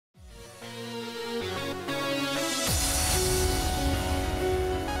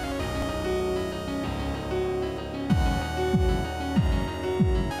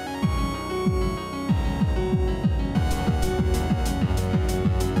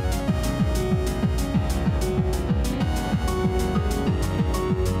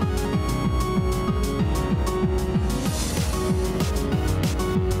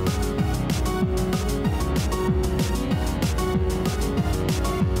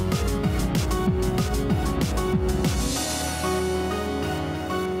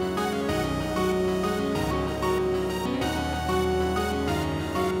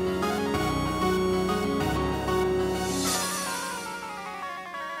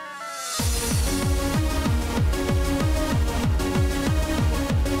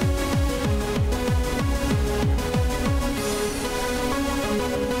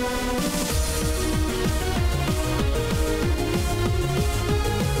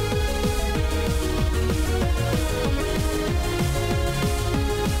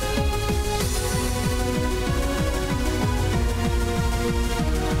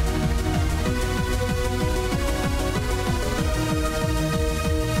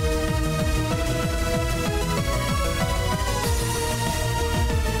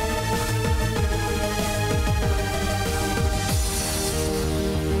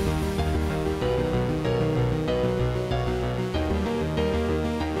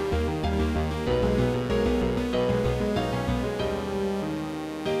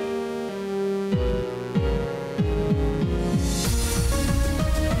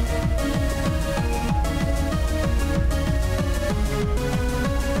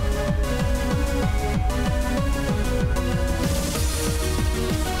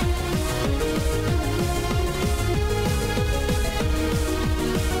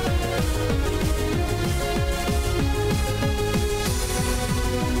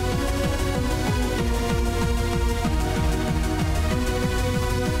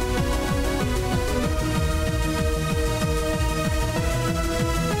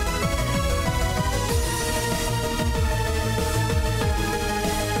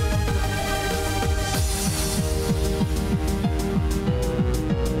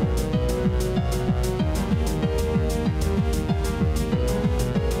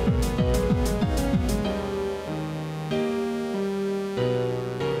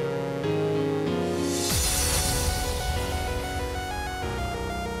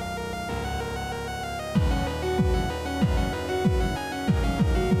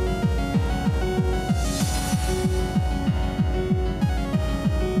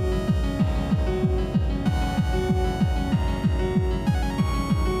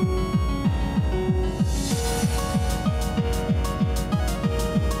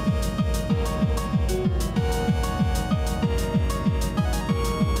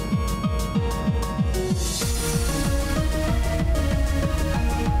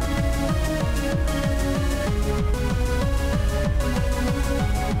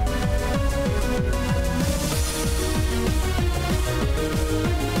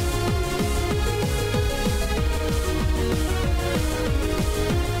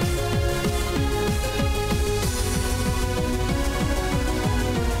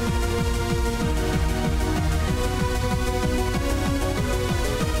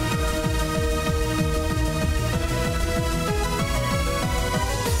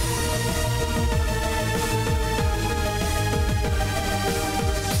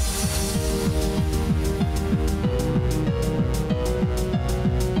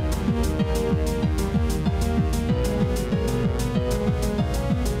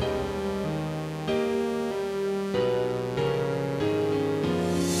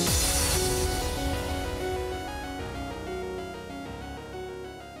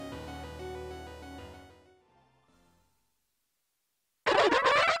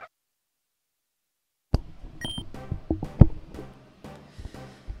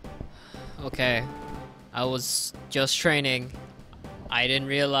Okay, I was just training. I didn't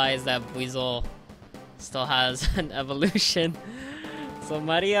realize that Weasel still has an evolution. So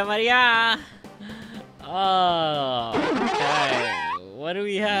Maria! Oh, okay. What do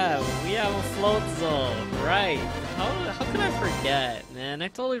we have? We have a float zone, right? How could I forget, man? I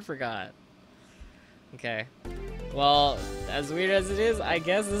totally forgot. Okay. Well, as weird as it is, I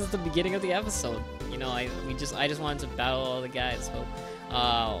guess this is the beginning of the episode. You know, I just wanted to battle all the guys. So,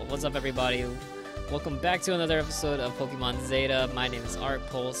 what's up, everybody? Welcome back to another episode of Pokemon Zeta. My name is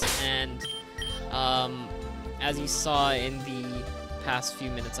Arcpulse, and as you saw in the past few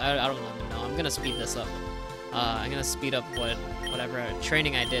minutes, I don't even know. I'm gonna speed this up. I'm gonna speed up whatever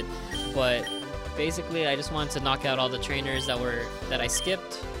training I did, but basically, I just wanted to knock out all the trainers that I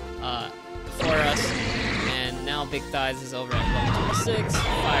skipped before us. And now Big Thighs is over at level 26,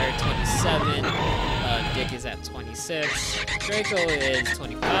 Fire 27, Dick is at 26, Draco is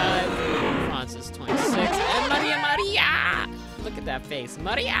 25, Franz is 26, and Maria! Look at that face,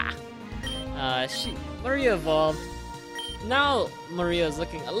 Maria! Maria evolved. Now Maria is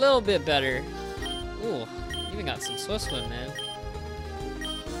looking a little bit better. Ooh, even got some Swim, man.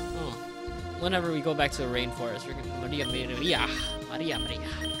 Oh, whenever we go back to the rainforest, we're gonna Maria. I'm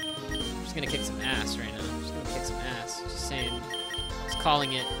just gonna kick some ass right now. Kick some ass, just saying, just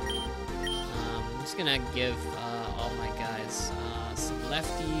calling it. I'm just gonna give all my guys some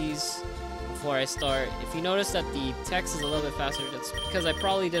lefties before I start. If you notice that the text is a little bit faster, that's because I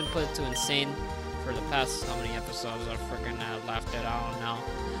probably didn't put it to insane for the past how many episodes I freaking left it out now.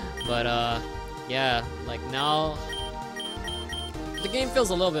 But yeah, like now the game feels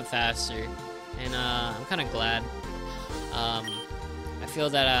a little bit faster, and I'm kind of glad. I feel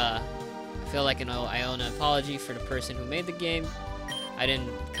like I owe an apology for the person who made the game. I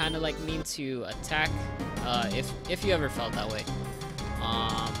didn't kind of like mean to attack, if you ever felt that way.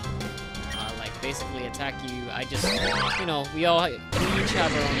 Like basically attack you. I just, you know, we each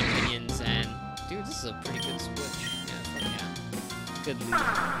have our own opinions, and dude, this is a pretty good switch. Yeah, good lead.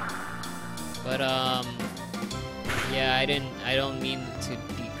 But yeah, I don't mean to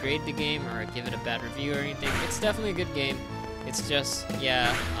degrade the game or give it a bad review or anything. It's definitely a good game. It's just,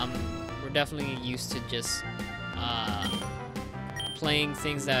 yeah, we're definitely used to just playing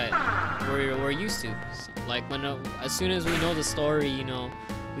things that we're used to. So, like as soon as we know the story, you know,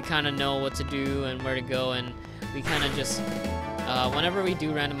 we kind of know what to do and where to go, and we kind of just whenever we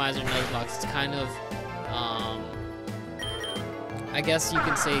do Randomizer and Nuzlocke, it's kind of I guess you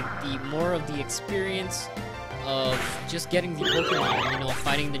can say the more of the experience of just getting the Pokemon, you know,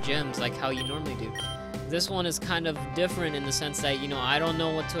 fighting the gyms like how you normally do. This one is kind of different in the sense that, you know, I don't know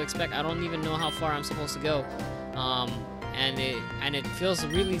what to expect. I don't even know how far I'm supposed to go, and it feels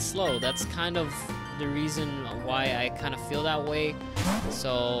really slow. That's kind of the reason why I kind of feel that way.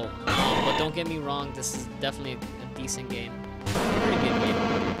 So, but don't get me wrong, this is definitely a decent game, pretty good game.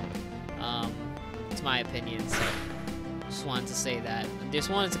 It's my opinion. So, just wanted to say that. Just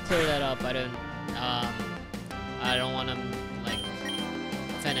wanted to clear that up. I don't want to like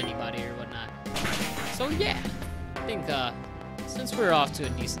offend anybody or whatnot. So yeah, I think since we're off to a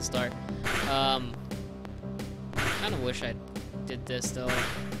decent start, kind of wish I did this though.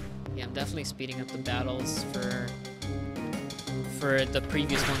 Yeah, I'm definitely speeding up the battles for the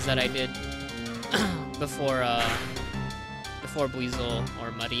previous ones that I did before Buizel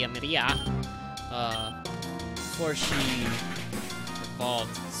or Maria before she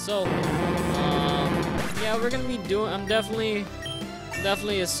evolved. So yeah, we're gonna be doing. I'm definitely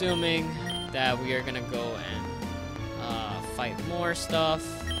assuming that we are gonna go and fight more stuff.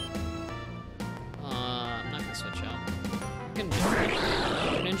 I'm not gonna switch out.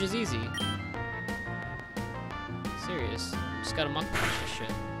 Ninja's easy. Serious. Just gotta muck punch this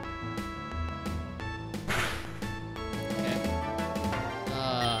shit. Okay.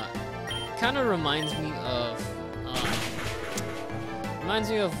 Kind of reminds me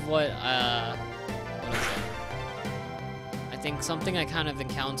of what is that? I think something I kind of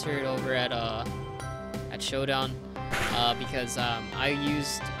encountered over at Showdown, because I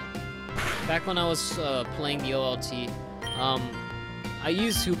used, back when I was playing the OLT, I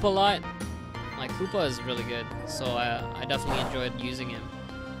used Hoopa a lot. Like, Hoopa is really good, so I definitely enjoyed using him.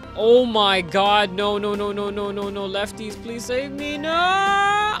 Oh my god, no, lefties, please save me,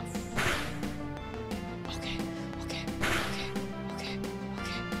 no! Okay.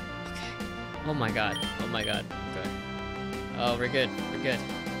 Oh my god, okay. Oh, we're good.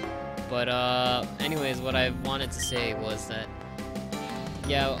 But anyways, what I wanted to say was that,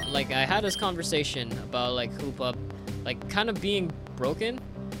 yeah, like I had this conversation about like Hoopa, like kind of being broken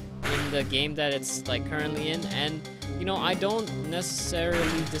in the game that it's like currently in, and you know, I don't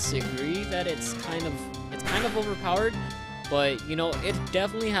necessarily disagree that it's kind of overpowered, but you know, it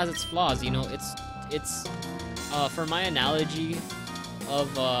definitely has its flaws. You know, it's for my analogy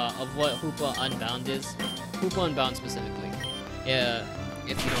of what Hoopa Unbound is, Hoopa Unbound specifically. Yeah,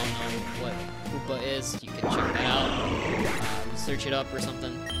 if you don't know what Hoopa is, you can check that out, search it up or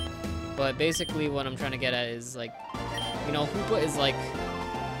something. But basically, what I'm trying to get at is like, you know, Hoopa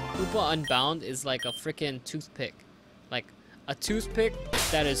Unbound is like a freaking toothpick, like a toothpick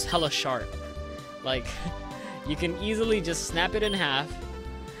that is hella sharp. Like, you can easily just snap it in half,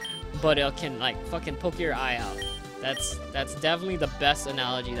 but it can like fucking poke your eye out. That's definitely the best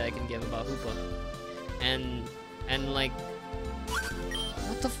analogy that I can give about Hoopa. And like,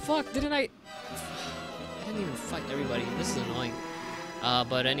 what the fuck? I didn't even fight everybody. This is annoying.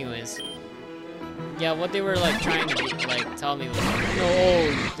 But anyways, yeah, what they were like trying to do, like tell me was,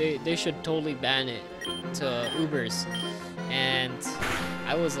 no, they should totally ban it to Ubers, and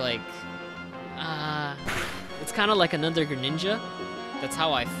I was like, it's kind of like another Greninja. That's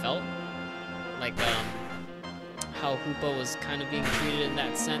how I felt. Like how Hoopa was kind of being treated in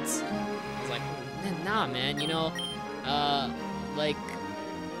that sense. I was like, nah, man, you know, like,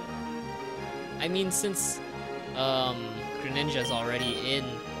 I mean, since Greninja's already in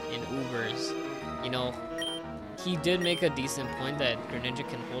Ubers, you know, he did make a decent point that Greninja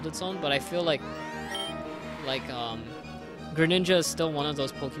can hold its own, but I feel like Greninja is still one of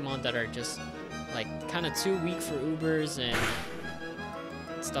those Pokemon that are just like kind of too weak for Ubers and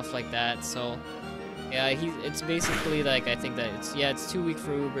stuff like that. So yeah, it's basically like, I think that it's too weak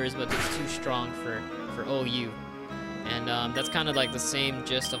for Ubers, but it's too strong for OU. And that's kind of like the same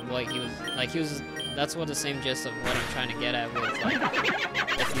gist of what that's what the same gist of what I'm trying to get at with, like,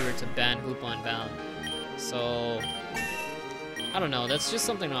 if you were to ban Hoopa Unbound. So I don't know, that's just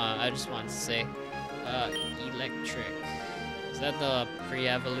something I just wanted to say. Electric. Is that the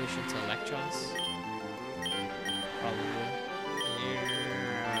pre-evolution to Electros? Probably.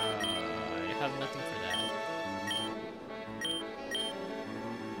 Yeah, I have nothing for that.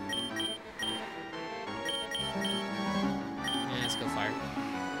 Yeah, let's go fire.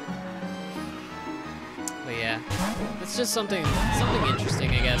 But yeah, it's just something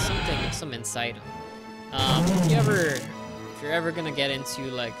interesting, I guess. Some insight. If you're ever gonna get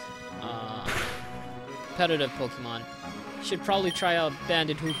into like competitive Pokemon, you should probably try out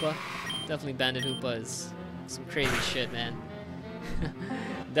Banded Hoopa. Definitely Banded Hoopa is some crazy shit, man.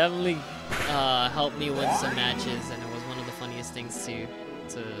 Definitely helped me win some matches, and it was one of the funniest things to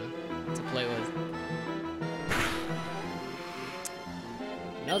play with.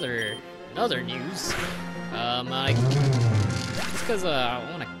 Another news. Just because I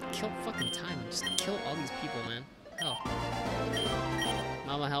want to kill fucking time and just kill all these people, man. Oh.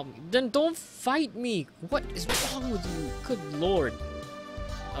 Mama, help me. Then don't fight me! What is wrong with you? Good lord.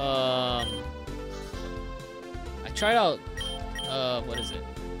 I tried out, what is it?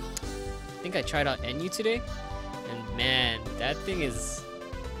 I think I tried out NU today, and man, that thing is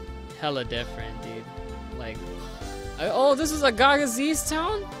hella different, dude. Like, oh, this is a Gagazi's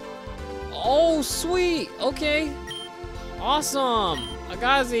town? Oh, sweet! Okay. Awesome!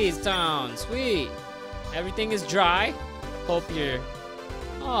 Agazi's town, sweet! Everything is dry. Hope you're...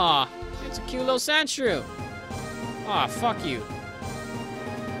 Aw, it's a cute little Sandshrew. Aw, fuck you.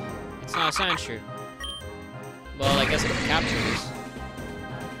 It's not a Sandshrew. Well, I guess I can capture this.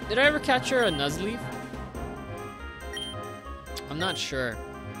 Did I ever capture a Nuzleaf? I'm not sure.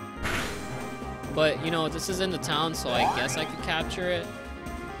 But, you know, this is in the town, so I guess I could capture it.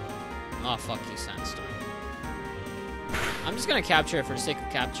 Aw, fuck you, Sandstorm. I'm just gonna capture it for the sake of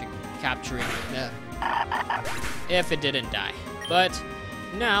capturing it. If it didn't die. But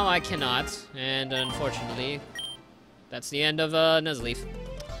now I cannot, and unfortunately, that's the end of Nuzleaf.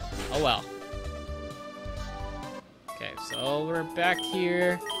 Oh well. Okay, so we're back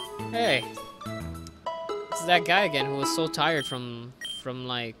here. Hey, this is that guy again who was so tired from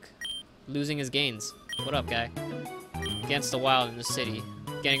like losing his gains. What up, guy? Against the wild in the city,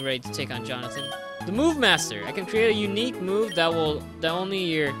 getting ready to take on Jonathan. The Move Master. I can create a unique move that only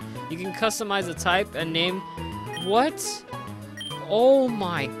you can customize the type and name. What? Oh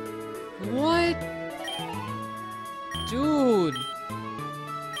my. What? Dude.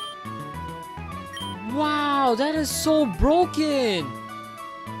 Wow, that is so broken.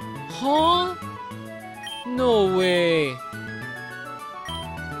 Huh? No way.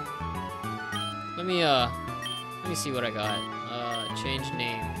 Let me see what I got. Change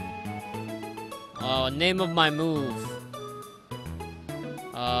name. Name of my move.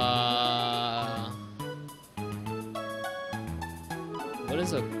 What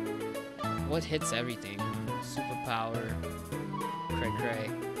is a what hits everything? Superpower. Cray cray.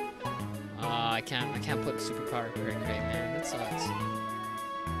 I can't put superpower cray cray, man. That sucks.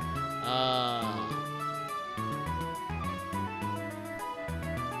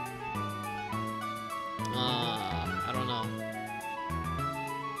 I don't know.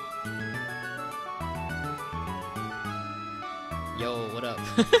 Yo, what up?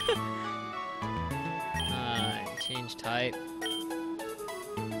 Change type.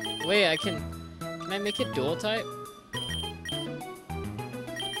 Wait, can I make it dual type?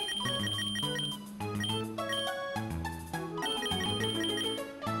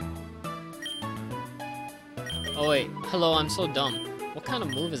 Oh wait, hello, I'm so dumb. What kind of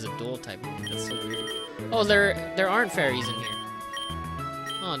move is a dual type move? That's so weird. Oh, there aren't fairies in here.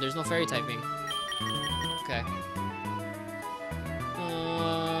 Oh, there's no fairy typing. Okay.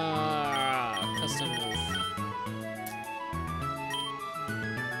 Custom move.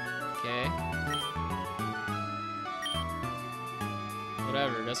 Okay.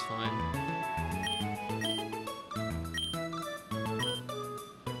 Whatever, that's fine.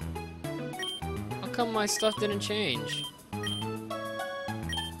 How come my stuff didn't change?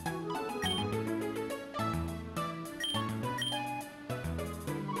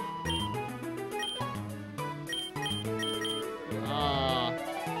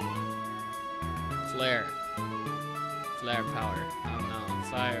 Flare power. I don't know.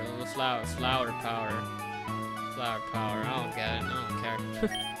 Flower power. Flower power. I don't get it. I don't care.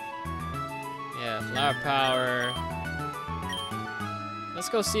 Yeah, flower power. Let's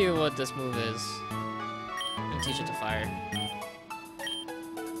go see what this move is. I'm gonna teach it to fire.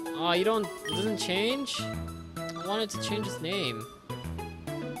 Oh, it doesn't change? I wanted to change its name.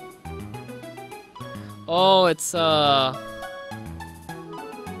 Oh, it's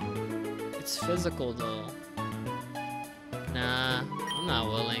physical though. Nah, I'm not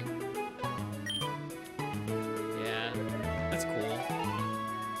willing. Yeah, that's cool.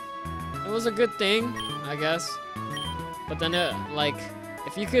 It was a good thing, I guess. But then like,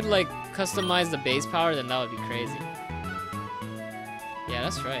 if you could like customize the base power, then that would be crazy. Yeah,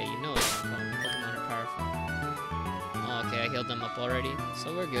 that's right. You know Pokemon are powerful. Oh, okay, I healed them up already,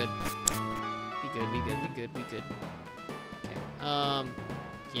 so we're good. We good. Okay.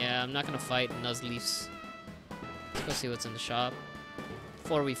 Yeah, I'm not gonna fight Nuzleafs. Let's go see what's in the shop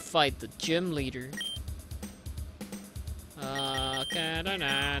before we fight the gym leader. I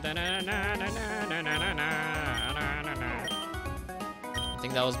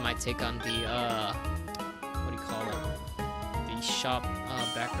think that was my take on the what do you call it? The shop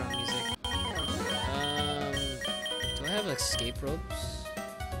background music. Do I have escape ropes?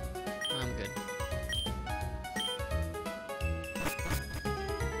 I'm good.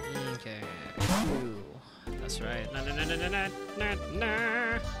 Okay. Ooh. That's right.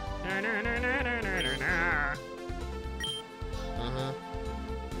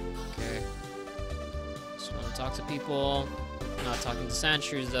 Okay. Just want to talk to people. I'm not talking to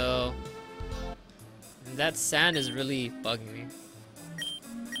Sandshrews though. And that sand is really bugging me.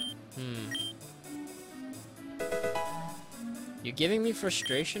 You're giving me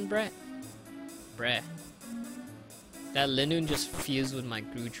frustration, Brett? Brett. That Linoon just fused with my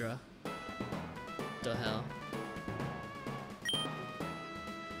Grudra. The hell?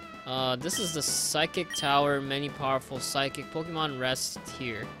 This is the Psychic Tower. Many powerful psychic Pokemon rest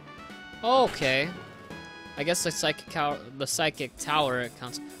here. Oh, okay. I guess the Psychic Tower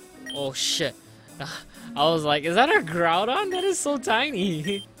counts. Oh shit! I was like, is that a Groudon? That is so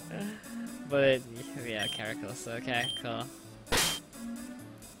tiny. But yeah, Caracoles. Okay, cool.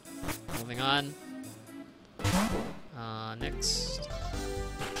 Moving on. Next.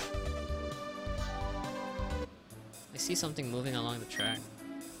 I see something moving along the track.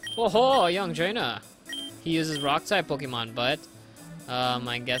 Oh ho, young Jaina. He uses rock type Pokemon, but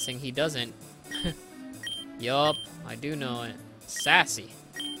I'm guessing he doesn't. Yup, I do know it. Sassy.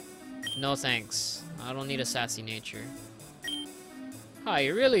 No thanks. I don't need a sassy nature. Hi,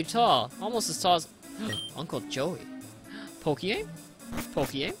 you're really tall. Almost as tall as Uncle Joey. Pokéaim?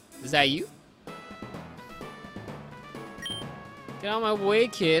 Pokéaim? Is that you? Get out of my way,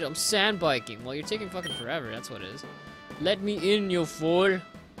 kid. I'm sand biking. Well, you're taking fucking forever. That's what it is. Let me in, you fool.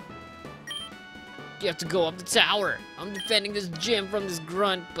 You have to go up the tower. I'm defending this gym from this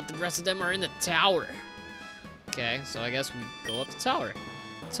grunt, but the rest of them are in the tower. Okay, so I guess we go up the tower.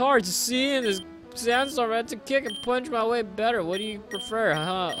 It's hard to see in this sandstorm. I had to kick and punch my way better. What do you prefer?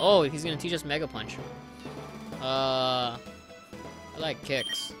 Oh, he's gonna teach us Mega Punch. I like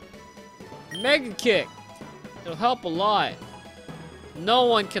kicks. Mega Kick. It'll help a lot. No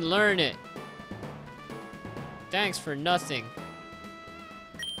one can learn it. Thanks for nothing.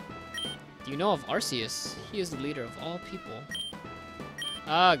 you know of Arceus? He is the leader of all people.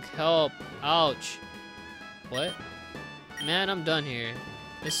 Ugh, help. Ouch. What? Man, I'm done here.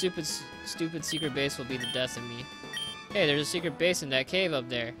 This stupid secret base will be the death of me. Hey, there's a secret base in that cave up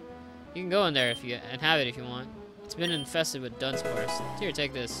there. You can go in there and have it if you want. It's been infested with Dunsparce. Here,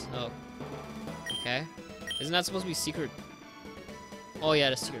 take this. Oh. Okay. Isn't that supposed to be secret? Oh yeah,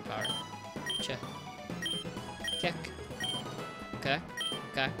 that's secret power. Check. Check. Okay.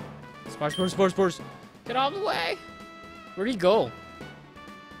 Okay. Spars. Get out of the way! Where'd he go?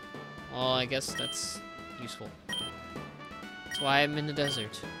 Well, I guess that's useful. That's why I'm in the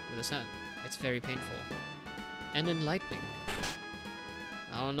desert with the sun. It's very painful. And enlightening.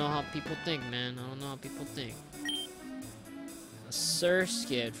 I don't know how people think, man. I don't know how people think. A Surge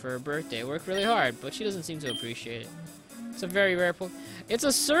kid for her birthday. Worked really hard, but she doesn't seem to appreciate it. It's a very rare Pokemon. It's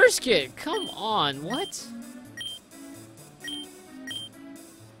a Surge kid! Come on, what?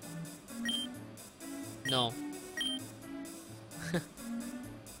 No.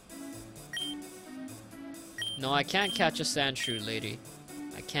 No, I can't catch a Sandshrew, lady.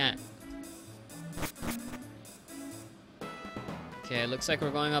 I can't. Okay, looks like we're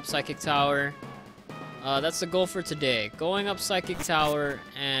going up Psychic Tower. That's the goal for today. Going up Psychic Tower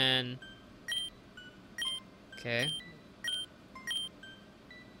and... Okay.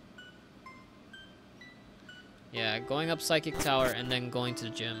 Yeah, going up Psychic Tower and then going to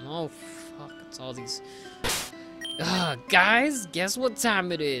the gym. Oh, fuck. It's all these... guys, guess what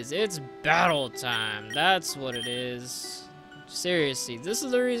time it is? It's battle time. That's what it is. Seriously, this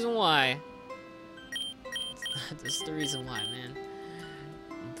is the reason why. This is the reason why, man.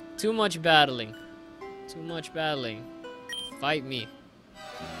 Too much battling. Too much battling. Fight me.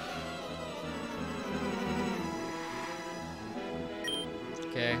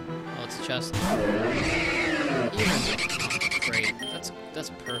 Okay. Oh, it's a chest. Great. That's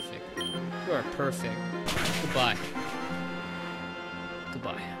perfect. You are perfect. Goodbye.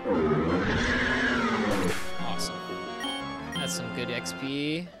 Goodbye. Awesome. That's some good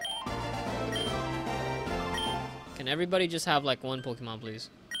XP. Can everybody just have like one Pokemon, please?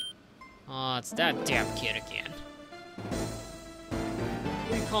 Oh, it's that damn kid again.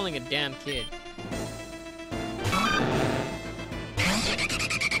 What are you calling a damn kid?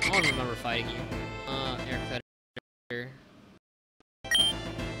 I don't remember fighting you. Air cutter.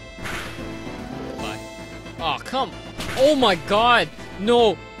 Goodbye. Oh, come! Oh my god!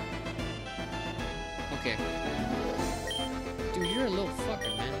 No! Okay. Dude, you're a little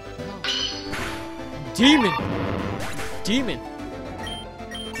fucker, man. No. Demon! Demon!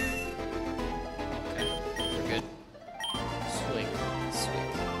 Okay, we're good. Sweet. Sweet.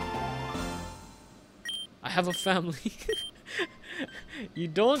 I have a family. You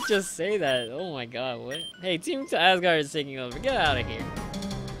don't just say that. Oh my god, what? Hey, Team Asgard is taking over. Get out of here.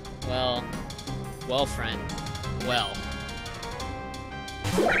 Well, friend. Well.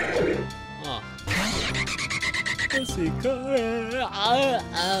 Oh.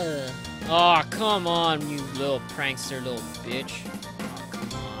 Oh, come on, you little prankster, little bitch. Oh,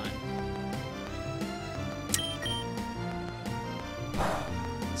 come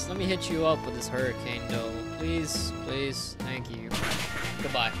on. Just let me hit you up with this hurricane, though. Please, please. Thank you.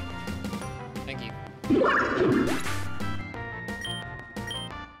 Goodbye. Thank you.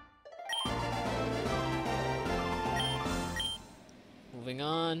 Moving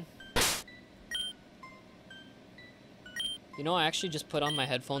on. You know, I actually just put on my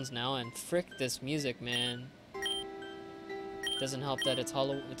headphones now and frick this music, man. Doesn't help that it's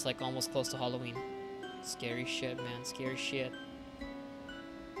it's like almost close to Halloween. Scary shit, man. Scary shit.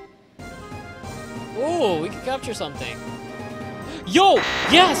 Oh, we can capture something. Yo!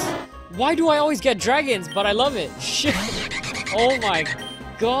 Yes! Why do I always get dragons, but I love it? Shit. Oh my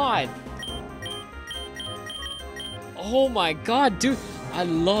god. Oh my god, dude. I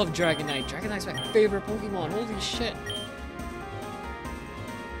love Dragonite. Dragonite's my favorite Pokemon. Holy shit.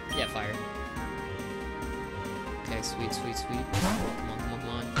 Yeah, fire. Okay, sweet, sweet, sweet. Come on, come on, come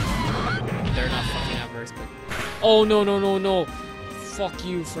on. They're not fucking adverse, but... Oh, no, no, no, no. Fuck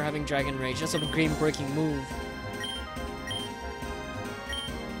you for having Dragon Rage. That's a game-breaking move.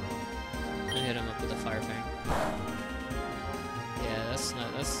 I hit him up with a Fire Fang. Yeah, that's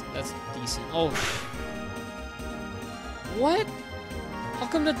not... That's decent. Oh, what? How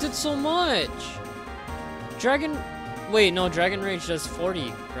come that did so much? Dragon... Wait, no, Dragon Rage does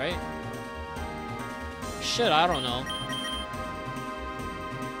 40, right? Shit, I don't know.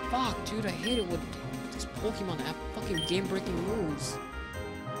 Fuck, dude, I hate it when these Pokemon have fucking game-breaking moves.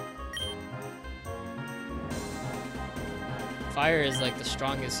 Fire is like the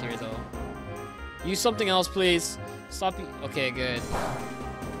strongest here, though. Use something else, please. Stop. Okay, good.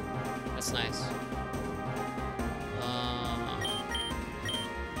 That's nice.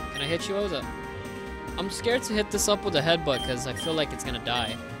 Can I hit you? What was it? I'm scared to hit this up with a headbutt because I feel like it's gonna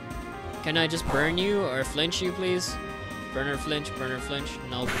die. Can I just burn you or flinch you, please? Burn or flinch, burn or flinch.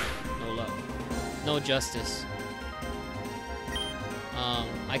 Nope. No luck. No justice.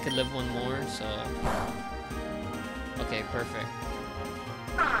 I could live one more, so... Okay, perfect.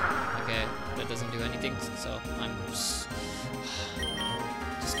 Okay, that doesn't do anything, so I'm just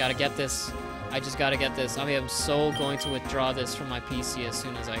gotta get this. I just gotta get this. I mean, I'm so going to withdraw this from my PC as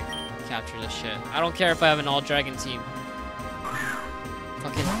soon as I capture this shit. I don't care if I have an all-dragon team.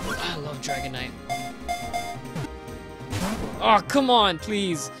 Fucking, I love Dragonite. Oh, come on,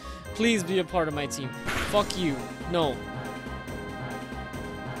 please. Please be a part of my team. Fuck you. No.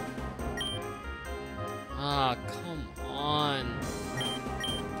 Ah, come on.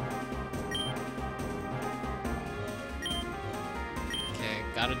 Okay,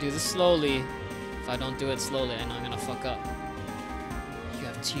 gotta do this slowly. If I don't do it slowly, I know I'm gonna fuck up. You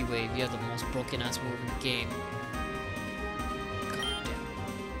have T-Wave. You have the most broken-ass move in the game. God damn.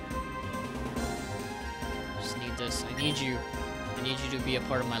 Just need this. I need you. I need you to be a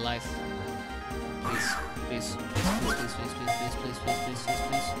part of my life. Please. Please. Please, please, please, please, please, please, please, please, please,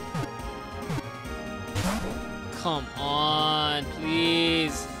 please. Come on,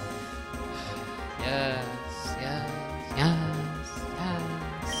 please. Yes, yes, yes, yes.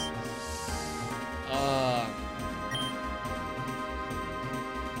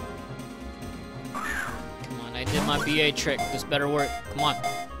 Come on, I did my BA trick. This better work. Come on.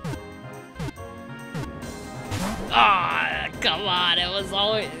 Ah, come on. It was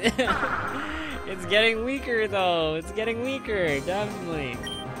always... It's getting weaker, though. It's getting weaker, definitely.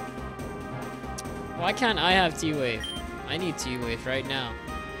 Why can't I have T-Wave? I need T-Wave right now.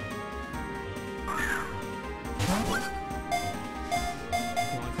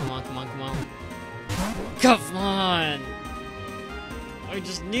 Come on, come on, come on, come on. Come on! I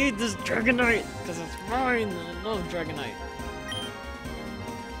just need this Dragonite, because it's mine. I love Dragonite.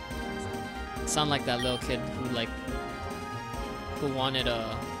 Sound like that little kid who wanted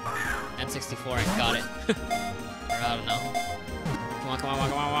a N64 and got it. Or I don't know. Come on, come on,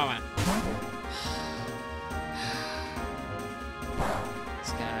 come on, come on.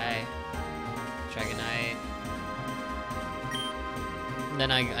 This guy, Dragonite.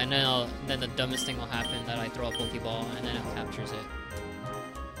 Then the dumbest thing will happen, that I throw a Pokeball and then it captures it.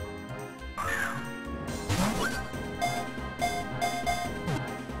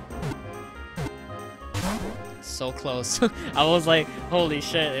 So close. I was like, holy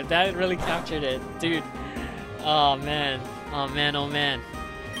shit, if that really captured it, dude. Oh man, oh man, oh man.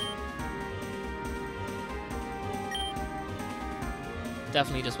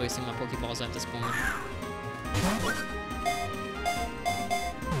 Definitely just wasting my Pokeballs at this moment.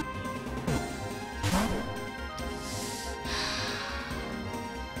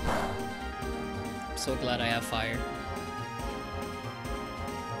 I'm so glad I have fire.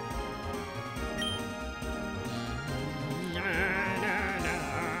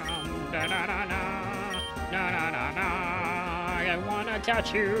 I wanna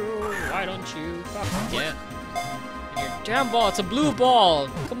catch you. Why don't you fucking get your damn ball? It's a blue ball.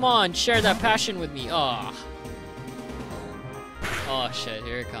 Come on, share that passion with me. Oh. Oh shit,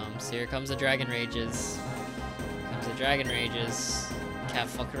 here it comes. Here comes the Dragon Rages. Here comes the Dragon Rages. Can't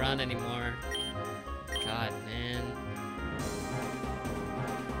fuck around anymore. God, man.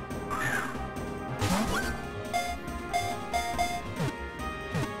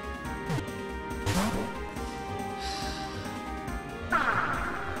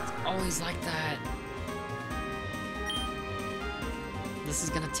 Always like that. This is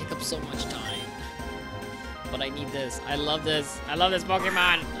gonna take up so much time. But I need this. I love this. I love this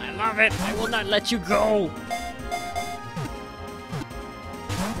Pokemon. I love it. I will not let you go.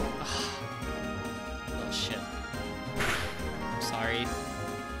 Oh shit. I'm sorry.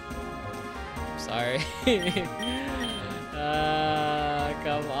 I'm sorry.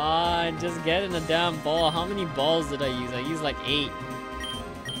 Come on. Just get in the damn ball. How many balls did I use? I used like 8.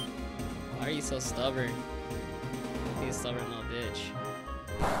 Why are you so stubborn? You a stubborn little bitch.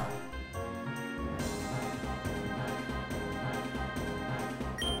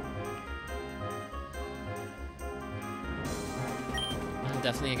 I'm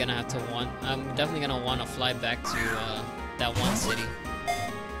definitely gonna want to fly back to that one city.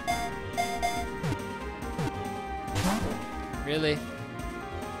 Really?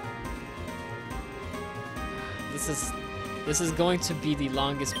 This is going to be the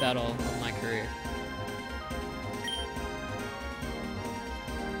longest battle of my career.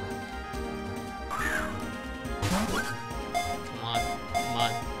 Come on, come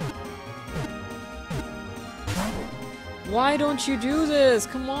on. Why don't you do this?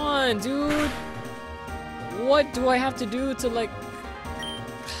 Come on, dude. What do I have to do to like...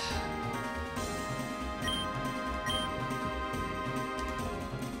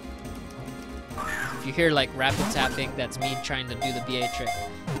 If you hear like rapid tapping, that's me trying to do the BA trick,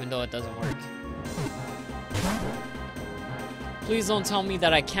 even though it doesn't work. Please don't tell me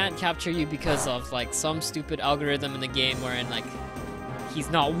that I can't capture you because of like some stupid algorithm in the game wherein like he's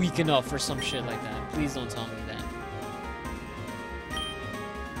not weak enough or some shit like that. Please don't tell me that.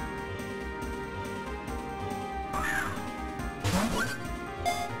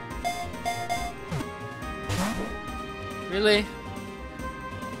 Really?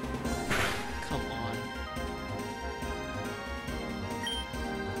 Come on.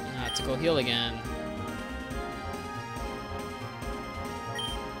 I have to go heal again.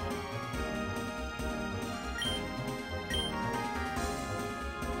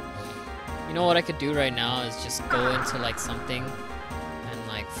 You know what I could do right now is just go into like something and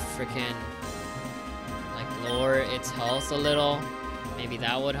like freaking like lower its health a little. Maybe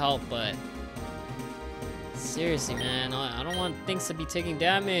that would help, but seriously, man, I don't want things to be taking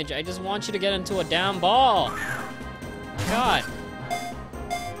damage. I just want you to get into a damn ball. God.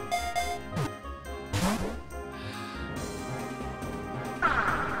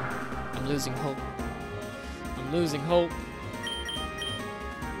 I'm losing hope. I'm losing hope.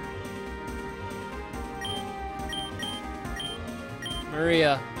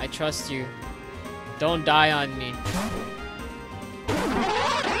 Maria, I trust you. Don't die on me.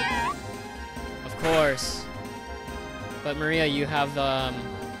 Of course. But Maria, you have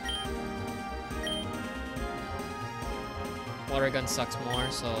water gun sucks more,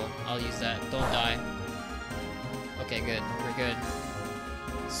 so I'll use that. Don't die. Okay, good. We're good.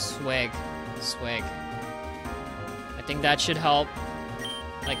 Swag. Swag. I think that should help.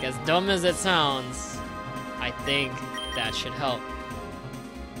 Like, as dumb as it sounds, I think that should help.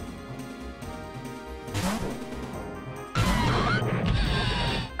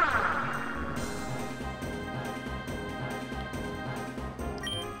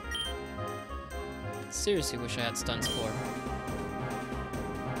 Seriously wish I had stun score.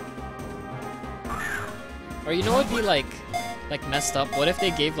 Or you know what'd be like messed up? What if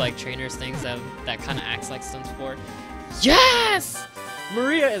they gave like trainers things that kind of acts like stun score? Yes!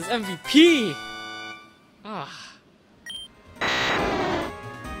 Maria is MVP!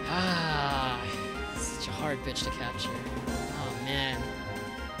 Such a hard bitch to capture. Oh man.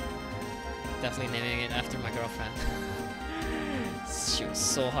 Definitely naming it after my girlfriend. She was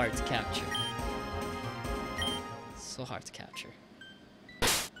so hard to capture. So hard to capture.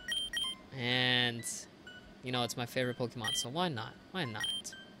 And you know, it's my favorite Pokemon, so why not? Why not?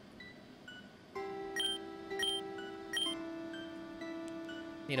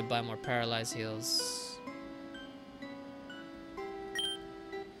 Need to buy more paralyzed heals.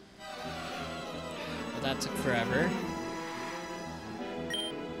 Well, that took forever.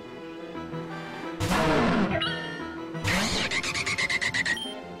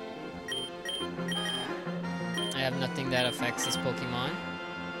 I have nothing that affects this Pokemon.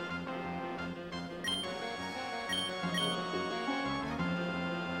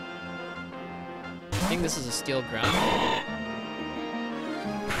 I think this is a steel ground.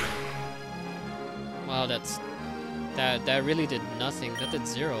 Wow, that really did nothing. That did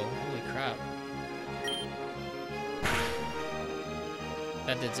 0. Holy crap.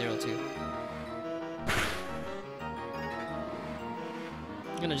 That did 0 too.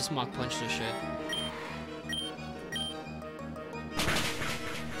 I'm gonna just Mach Punch this shit.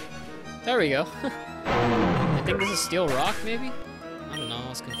 There we go. I think this is Steel Rock, maybe? I don't know, I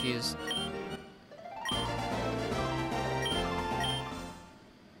was confused.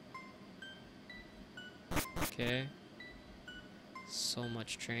 Okay. So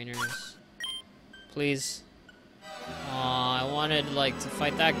much trainers. Please. Aw, I wanted, like, to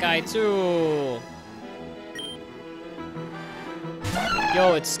fight that guy, too!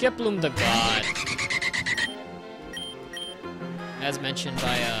 Yo, it's Skiploom the God. As mentioned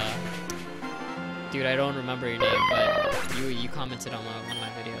by, dude, I don't remember your name, but you commented on one of my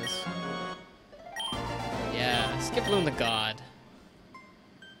videos. Yeah, Skiploom the God.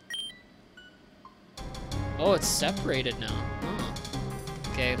 Oh, it's separated now. Huh.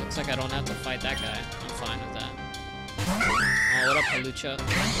 Okay, looks like I don't have to fight that guy. I'm fine with that. Oh, what up, Halucha?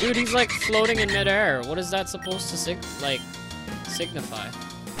 Dude, he's like floating in midair. What is that supposed to signify?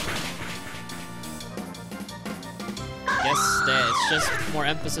 Guess that it's just more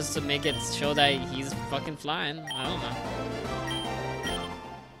emphasis to make it show that he's fucking flying. I don't know.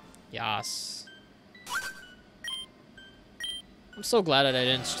 Yas. I'm so glad that I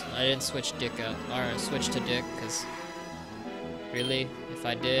didn't switch Dick up or switch to Dick, because Really? If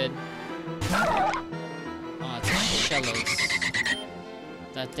I did? Oh, it's a shallows.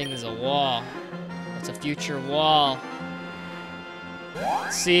 That thing is a wall. It's a future wall.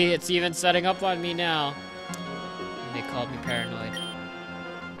 See, it's even setting up on me now. And they called me paranoid.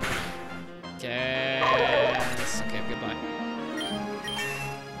 Yes. Okay, goodbye.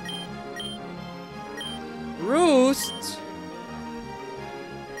 Roost?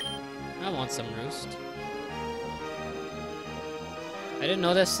 I want some roost. I didn't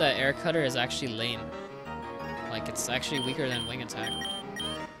notice that air cutter is actually lame. Like, it's actually weaker than wing attack.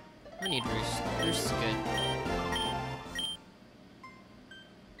 I need roost. Roost is good.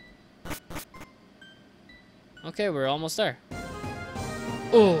 Okay, we're almost there.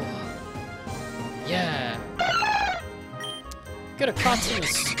 Oh, yeah. Could have caught some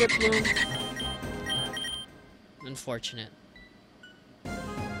skip loom. Unfortunate.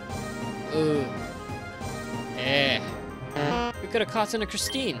 Ooh. Yeah. We could have caught in a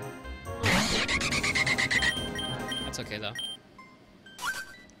Christine. That's okay though.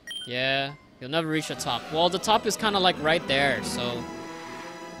 Yeah, you'll never reach the top. Well, the top is kind of like right there, so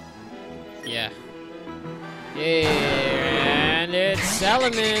yeah. And it's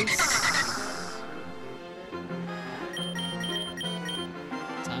elements.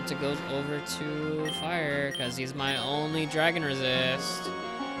 Time to go over to fire, because he's my only dragon resist.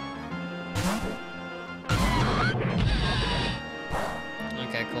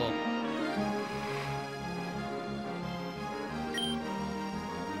 Okay, cool.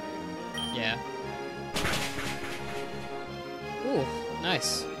 Yeah. Ooh,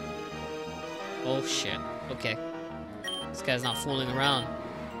 nice. Oh shit. Okay. This guy's not fooling around.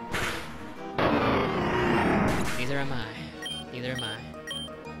 Neither am I. Neither am I.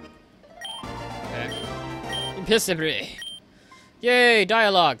 Okay. Impossible. Yay,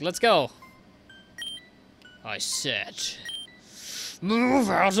 dialogue. Let's go. I said, move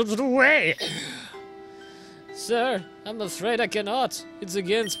out of the way. Sir, I'm afraid I cannot. It's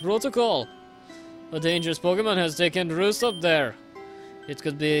against protocol. A dangerous Pokemon has taken roost up there. It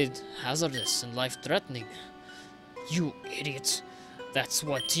could be hazardous and life-threatening. You idiot. That's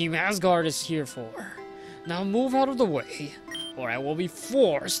what Team Asgard is here for. Now move out of the way, or I will be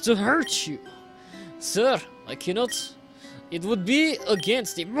forced to hurt you. Sir, I cannot. It would be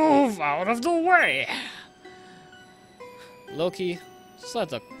against the move out of the way. Loki, just let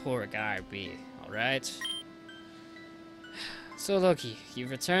the poor guy be, alright? So Loki, you've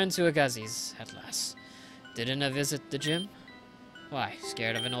returned to Agassiz at last. Didn't I visit the gym? Why,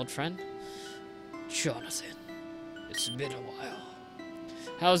 scared of an old friend? Jonathan, it's been a while.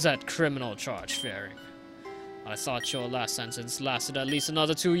 How's that criminal charge faring? I thought your last sentence lasted at least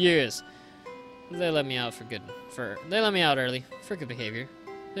another 2 years. They let me out they let me out early for good behavior.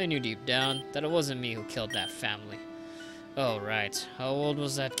 They knew deep down that it wasn't me who killed that family. Oh right, how old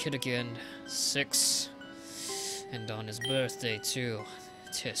was that kid again? 6. And on his birthday too.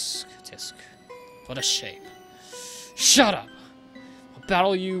 Tisk, tisk. What a shame. Shut up! I'll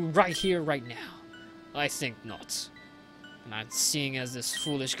battle you right here, right now. I think not. And seeing as this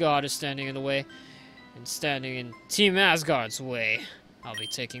foolish god is standing in the way, and standing in Team Asgard's way, I'll be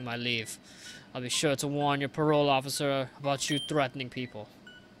taking my leave. I'll be sure to warn your parole officer about you threatening people.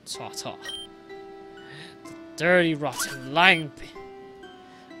 Ta-ta. The dirty, rotten, lying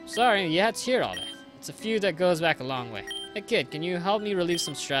Sorry, you had to hear all that. It's a feud that goes back a long way. Hey kid, can you help me relieve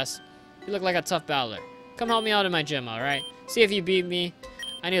some stress? You look like a tough battler. Come help me out in my gym, alright? See if you beat me.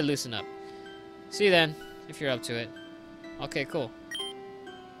 I need to loosen up. See you then, if you're up to it. Okay, cool.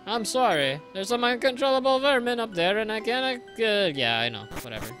 I'm sorry. There's some uncontrollable vermin up there and I can't... yeah, I know.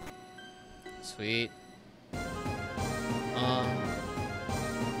 Whatever. Sweet.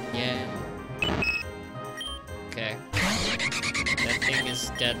 Yeah. Okay. That thing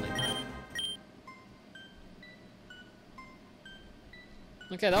is deadly.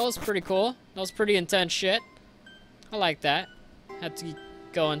 Okay, that was pretty cool. That was pretty intense shit. I like that. Had to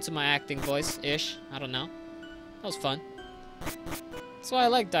go into my acting voice-ish. I don't know. That was fun. That's why I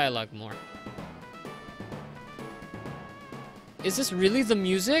like dialogue more. Is this really the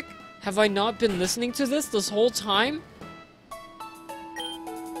music? Have I not been listening to this whole time?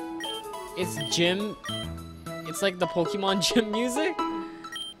 It's gym. It's like the Pokemon gym music?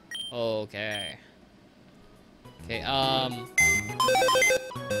 Okay. Okay, I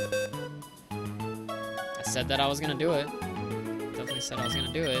said that I was gonna do it. Definitely said I was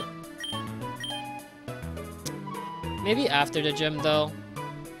gonna do it. Maybe after the gym, though.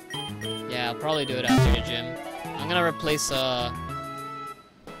 Yeah, I'll probably do it after the gym. I'm gonna replace,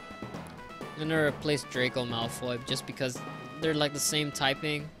 Draco Malfoy just because they're like the same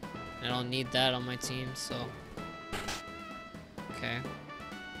typing. I don't need that on my team, so. Okay.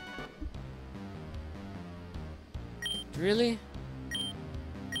 Really?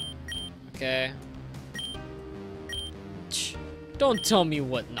 Okay. Don't tell me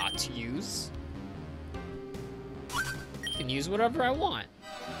what not to use. I can use whatever I want.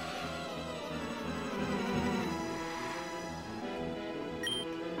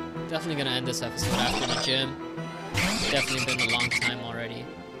 Definitely gonna end this episode after the gym. Definitely been a long time already.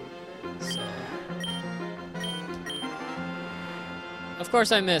 So. Of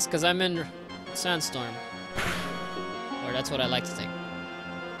course I missed, because I'm in Sandstorm. Or that's what I like to think.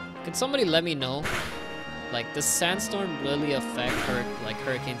 Can somebody let me know? Like, does Sandstorm really affect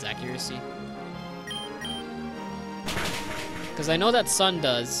Hurricane's accuracy? Because I know that Sun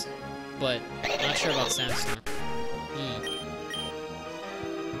does, but I'm not sure about Sandstorm.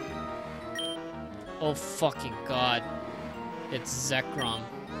 Oh fucking god. It's Zekrom.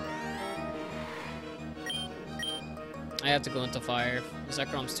 I have to go into fire.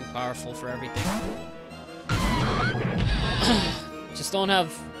 Zekrom's too powerful for everything. Just don't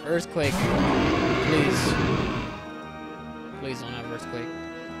have Earthquake. Please. Please don't have Earthquake.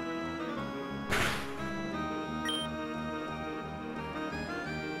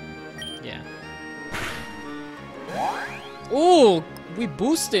 Yeah. Ooh! We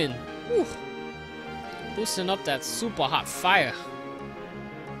boosting! Ooh. Boosting up that super hot fire.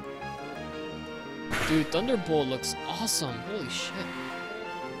 Dude, Thunderbolt looks awesome. Holy shit.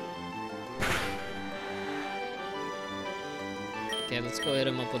 Okay, let's go hit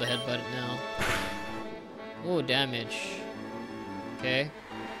him up with a headbutt now. Oh, damage. Okay.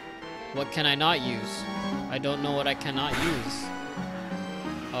 What can I not use? I don't know what I cannot use.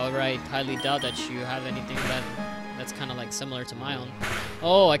 Alright, highly doubt that you have anything that's kind of like similar to my own.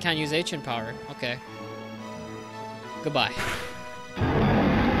 Oh, I can't use Ancient Power. Okay. Goodbye.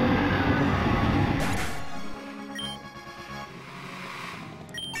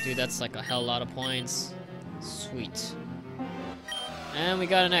 Dude, that's like a hell lot of points. Sweet. And we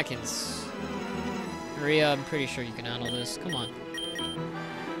got an Ekans. Maria, I'm pretty sure you can handle this. Come on.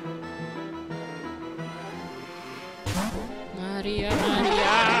 Maria,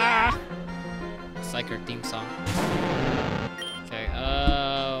 Maria! It's like her theme song. Okay,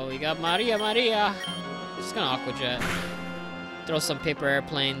 we got Maria, Maria! Just gonna Aqua Jet. Throw some paper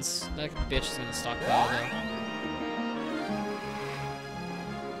airplanes. That bitch is gonna stockpile though.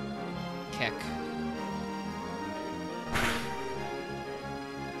 Keck.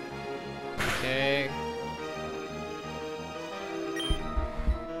 Okay.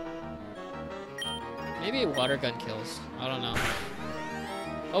 Maybe water gun kills. I don't know.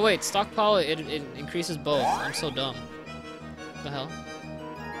 Oh wait, stockpile, it increases both. I'm so dumb. What the hell?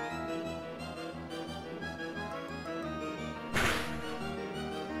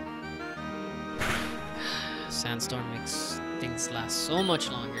 Sandstorm makes things last so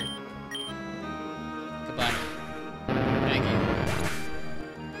much longer. Goodbye. Thank you.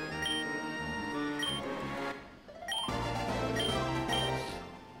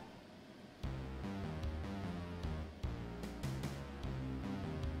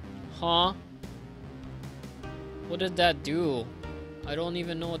 Huh? What did that do? I don't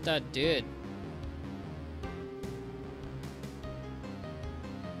even know what that did.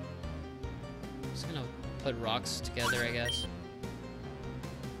 Just gonna put rocks together, I guess.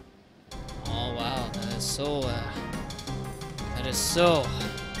 Oh wow, that is so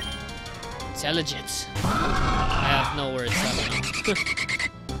intelligent. I have no words.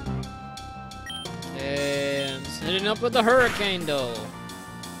 And hitting up with the hurricane though.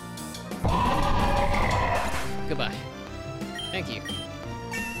 Goodbye. Thank you.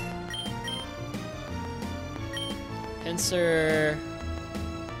 Pincer.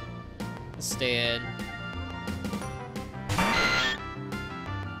 Let's stay in.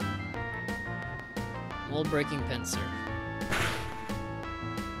 Mold breaking pincer.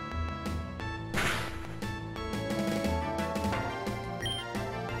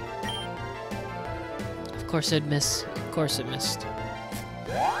 Of course it missed. Of course it missed.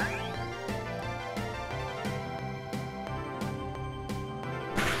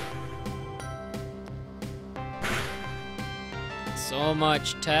 So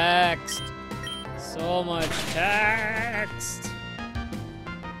much text. So much text.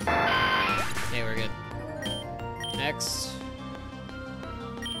 Okay, we're good. Next.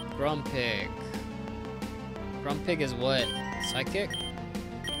 Grumpig. Grumpig is what? Psychic?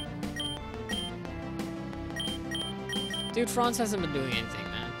 Dude, Franz hasn't been doing anything,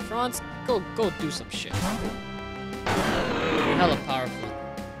 man. Franz, go do some shit. You're hella powerful.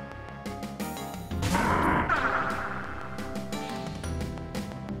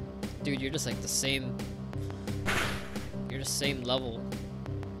 Dude, you're just like the same. You're the same level.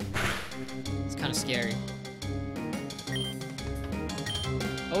 It's kind of scary.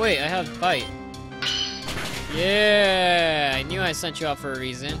 Oh wait, I have bite. Yeah, I knew I sent you out for a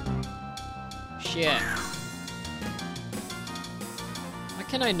reason. Shit. Why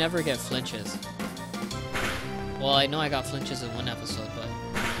can I never get flinches? Well, I know I got flinches in one episode, but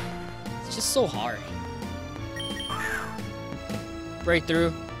it's just so hard.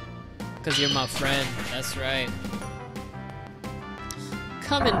 Breakthrough. Because you're my friend. That's right.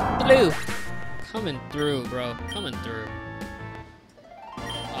 Coming through. Coming through, bro. Coming through.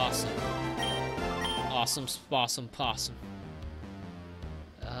 Awesome. Awesome, awesome, possum.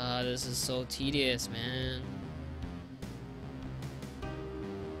 This is so tedious, man.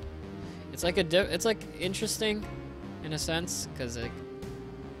 It's like it's like interesting, in a sense, because like,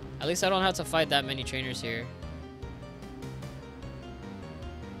 at least I don't have to fight that many trainers here.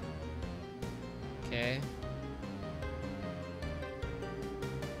 Okay.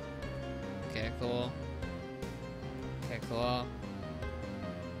 Okay, cool. Okay, cool.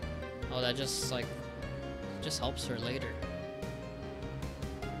 Oh, that just like just helps her later.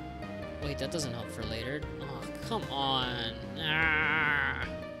 Wait, that doesn't help for later. Oh, come on. Ah.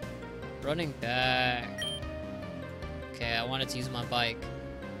 Running back. Okay, I wanted to use my bike,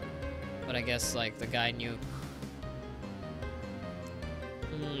 but I guess like the guy knew.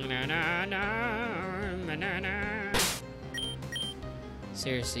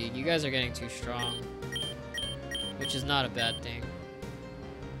 Seriously, you guys are getting too strong, which is not a bad thing.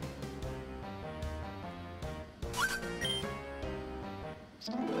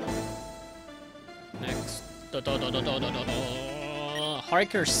 Next.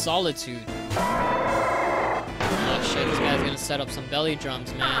 Harker Solitude. Oh shit, this guy's gonna set up some belly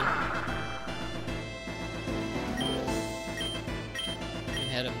drums, man. And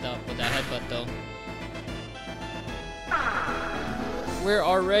head him up with that headbutt though. We're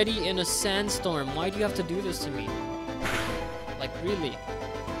already in a sandstorm. Why do you have to do this to me? Like really?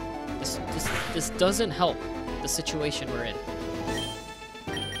 This doesn't help the situation we're in.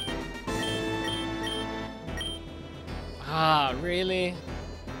 Ah, really?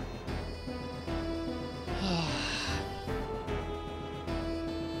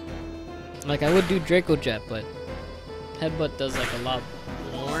 Like, I would do Draco Jet, but Headbutt does, like, a lot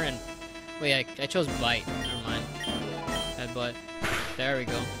more, and... Wait, I chose Bite. Never mind. Headbutt. There we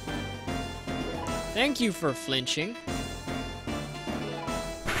go. Thank you for flinching.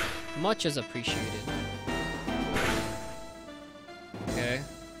 Much is appreciated. Okay.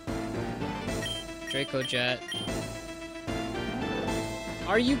 Draco Jet.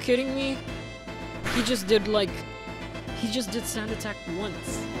 Are you kidding me? He just did like... He just did Sand Attack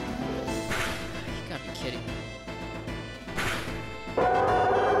once. You gotta be kidding me.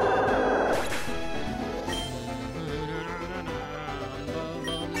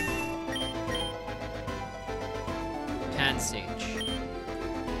 Pansage.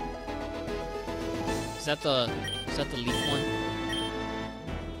 Is that the leaf one?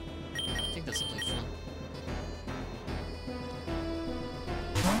 I think that's the leaf one.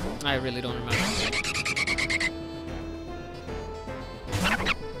 I really don't remember.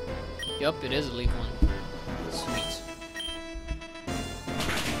 Yup, it is a leaf one. Sweet.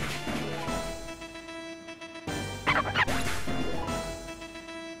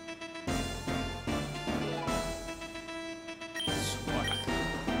 Swag.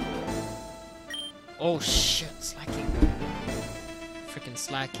 Oh shit, slacking. Freaking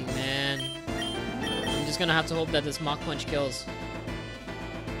slacking, man. I'm just gonna have to hope that this Mach Punch kills.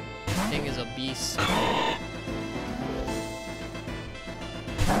 Thing is a beast.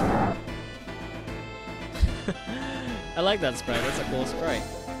 I like that sprite. That's a cool sprite.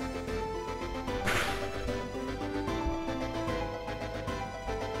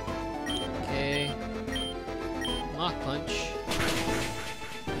 Okay. Mach Punch.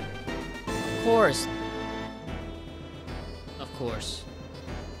 Of course. Of course.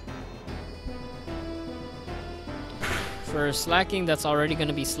 For slacking, that's already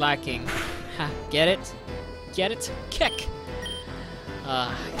gonna be slacking. Ha, get it? Get it? Kick!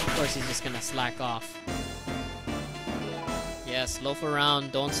 Of course he's just gonna slack off. Yes, loaf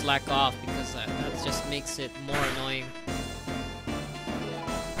around, don't slack off, because that just makes it more annoying.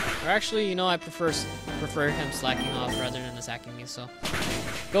 Or actually, you know, I prefer him slacking off rather than attacking me, so...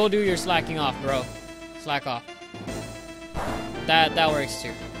 Go do your slacking off, bro. Slack off. That works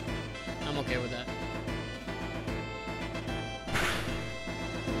too. I'm okay with that.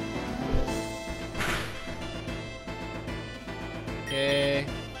 Okay.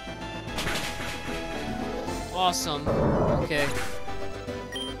 Awesome. Okay.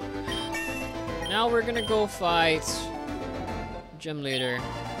 Now we're gonna go fight gym leader.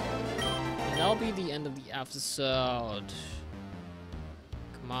 And that'll be the end of the episode.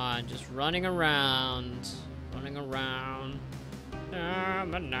 Come on, just running around. Running around.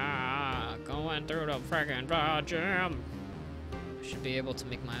 Going through the freaking gym. I should be able to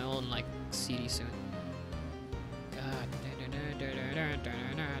make my own, like, CD soon. God.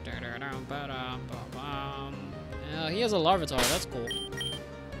 He has a Larvitar, that's cool.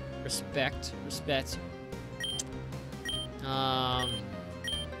 Respect.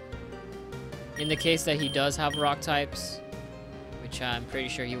 In the case that he does have rock types, which I'm pretty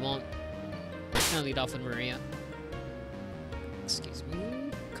sure he won't, I'm gonna lead off with Maria. Excuse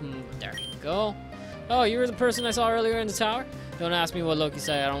me. Come, there you go. Oh, you were the person I saw earlier in the tower? Don't ask me what Loki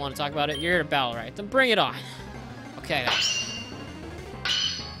said, I don't want to talk about it. You're here to battle, right? Then bring it on. Okay.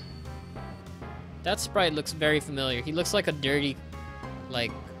 That sprite looks very familiar. He looks like a dirty,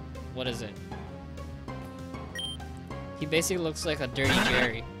 like, what is it? He basically looks like a dirty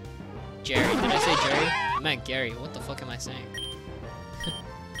Jerry. Jerry? Did I say Jerry? I meant Gary. What the fuck am I saying?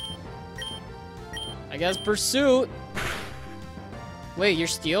 I guess Pursuit. Wait, you're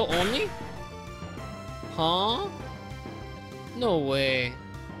steel only? Huh? No way.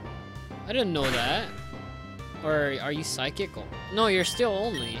 I didn't know that. Or are you psychic? No, you're steel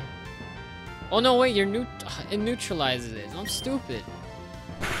only. Oh no, wait, it neutralizes it. I'm stupid.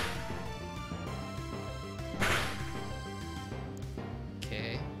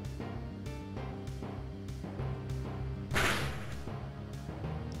 Okay.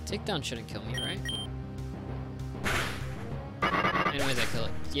 Takedown shouldn't kill me, right? Anyways, I kill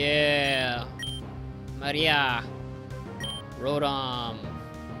it. Yeah! Maria! Rodom.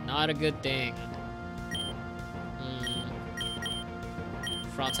 Not a good thing.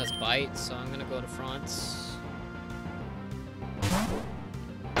 France has bite, so I'm gonna go to France.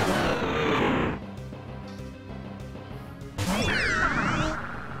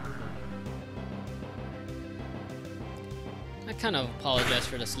 I kind of apologize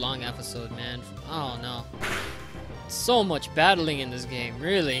for this long episode, man. Oh no. So much battling in this game,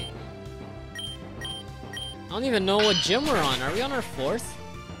 really. I don't even know what gym we're on. Are we on our 4th?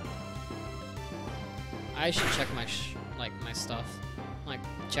 I should check my my stuff. Like,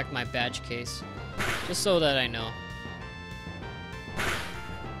 check my badge case. Just so that I know.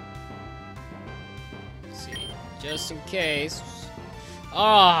 Let's see. Just in case.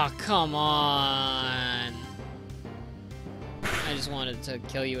 Oh, come on. I just wanted to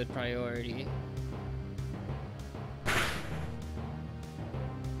kill you with priority.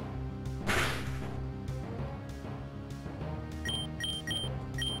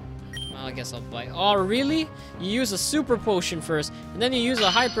 Well, I guess I'll bite. Oh, really? You use a super potion first, and then you use a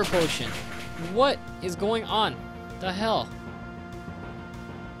hyper potion. What is going on? The hell?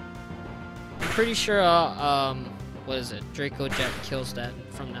 I'm pretty sure, what is it? Draco Jet kills that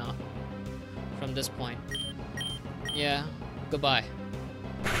from now. From this point. Yeah. Goodbye.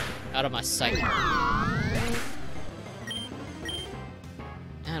 Out of my sight.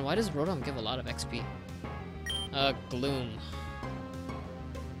 Man, why does Rotom give a lot of XP? Gloom.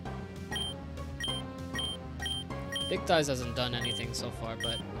 Big Thighs hasn't done anything so far,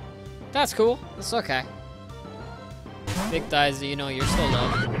 but that's cool. That's okay. Big Thighs, you know, you're still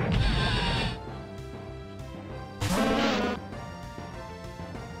low.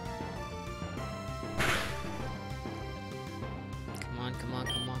 Come on, come on,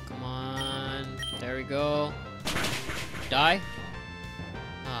 come on, come on. There we go. Die.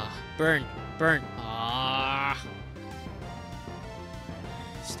 Ah, burn, burn. Ah.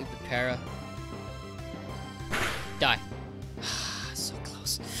 Stupid para. Die. So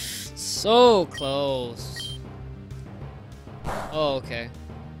close. So close. Oh, okay.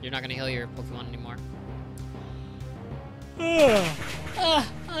 You're not gonna heal your Pokemon anymore.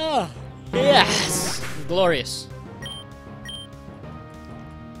 Yes! Glorious.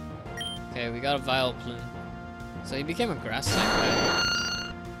 Okay, we got a Vileplume. So he became a grass type,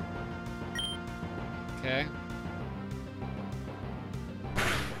 right? Okay.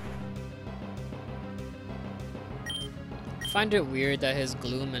 I find it weird that his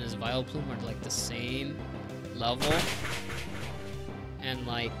Gloom and his Vileplume are like the same level. And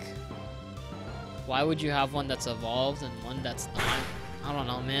like, why would you have one that's evolved and one that's not? I don't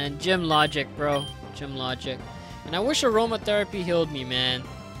know, man. Gym logic, bro. Gym logic. And I wish aromatherapy healed me, man.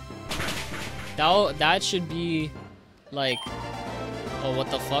 That should be like, oh,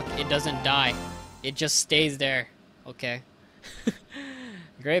 what the fuck? It doesn't die. It just stays there. Okay.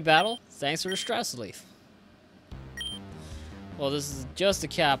 Great battle. Thanks for the stress relief. Well, this is just a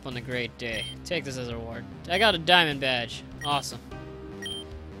cap on a great day. Take this as a reward. I got a diamond badge. Awesome.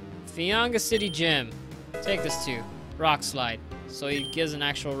 Fianga City Gym. Take this too. Rock Slide. So he gives an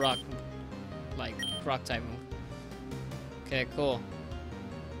actual rock, like, rock type move. Okay, cool.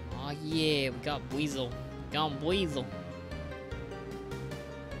 Oh yeah, we got Weasel. Got Weasel.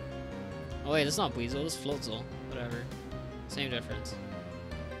 Oh wait, it's not Weasel, it's Floatzel. Whatever. Same difference.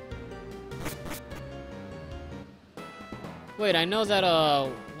 Wait, I know that,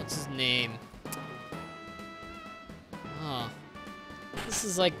 what's his name? Oh. This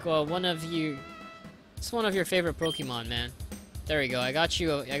is like, one of you... It's one of your favorite Pokemon, man. There we go, I got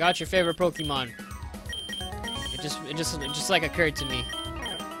your favorite Pokemon. It just like occurred to me.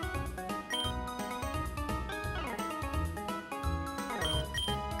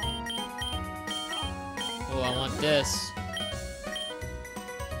 Oh, I want this.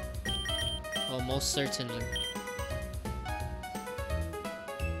 Oh, most certainly.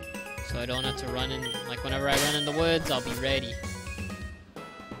 So I don't have to run in, like whenever I run in the woods, I'll be ready.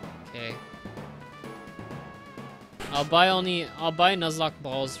 Okay. I'll buy Nuzlocke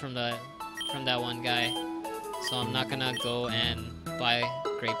balls from that one guy. So I'm not gonna go and buy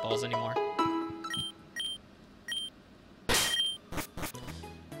Great Balls anymore.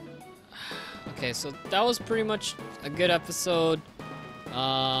 Okay, so that was pretty much a good episode.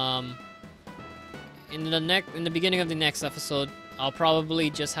 In the beginning of the next episode, I'll probably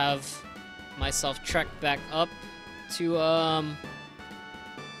just have myself trek back up to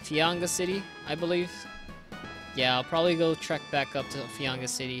Fianga City, I believe. Yeah, I'll probably go trek back up to Fianga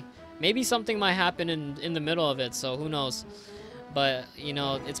City. Maybe something might happen in the middle of it, so who knows. But, you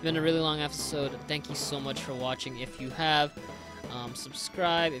know, it's been a really long episode. Thank you so much for watching. If you have,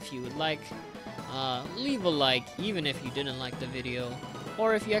 subscribe if you would like. Leave a like, even if you didn't like the video.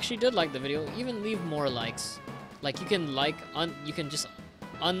 Or if you actually did like the video, even leave more likes. Like, you can you can just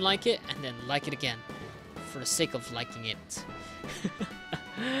unlike it and then like it again. For the sake of liking it.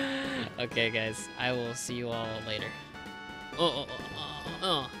 Okay, guys. I will see you all later.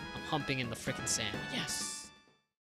 I'm humping in the frickin' sand. Yes!